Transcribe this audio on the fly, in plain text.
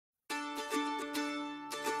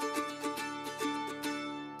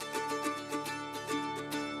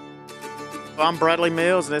I'm Bradley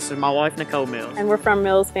Mills, and this is my wife, Nicole Mills. And we're from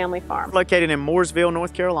Mills Family Farm. Located in Mooresville,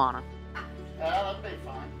 North Carolina. That'd be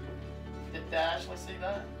fun. Did Ashley see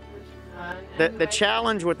that? The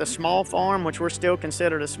challenge with a small farm, which we're still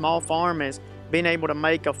considered a small farm, is being able to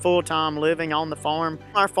make a full-time living on the farm.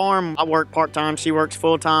 Our farm, I work part-time, she works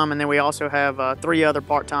full-time, and then we also have 3 other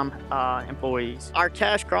part-time employees. Our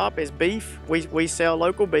cash crop is beef. We sell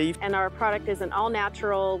local beef. And our product is an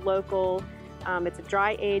all-natural, local, it's a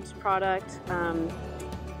dry-aged product,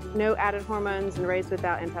 no added hormones, and raised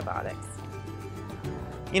without antibiotics.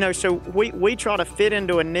 You know, so we try to fit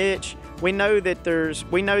into a niche. We know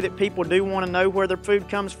that people do want to know where their food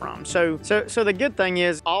comes from. So the good thing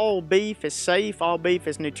is all beef is safe, all beef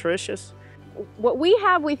is nutritious. What we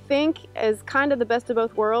have, we think, is kind of the best of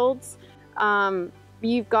both worlds.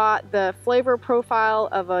 You've got the flavor profile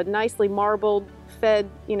of a nicely marbled fed,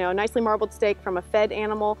 nicely marbled steak from a fed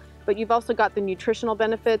animal, but you've also got the nutritional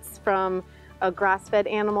benefits from a grass-fed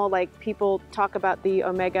animal, like people talk about the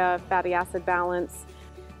omega fatty acid balance.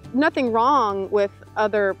 Nothing wrong with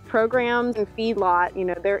other programs and feedlot.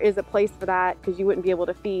 There is a place for that because you wouldn't be able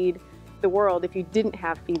to feed the world if you didn't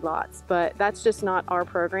have feedlots. But that's just not our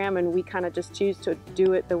program, and we kind of just choose to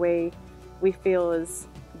do it the way we feel is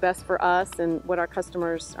best for us and what our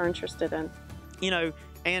customers are interested in.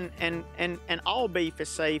 And all beef is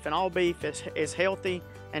safe, and all beef is healthy.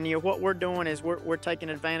 And what we're doing is we're taking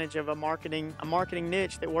advantage of a marketing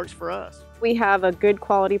niche that works for us. We have a good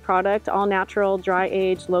quality product, all natural, dry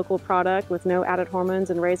aged, local product with no added hormones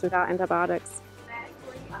and raised without antibiotics.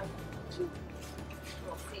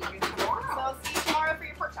 We'll see you tomorrow. So I'll see you tomorrow for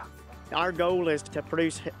your pork chops. Our goal is to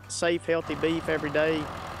produce safe, healthy beef every day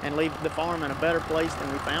and leave the farm in a better place than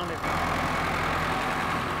we found it.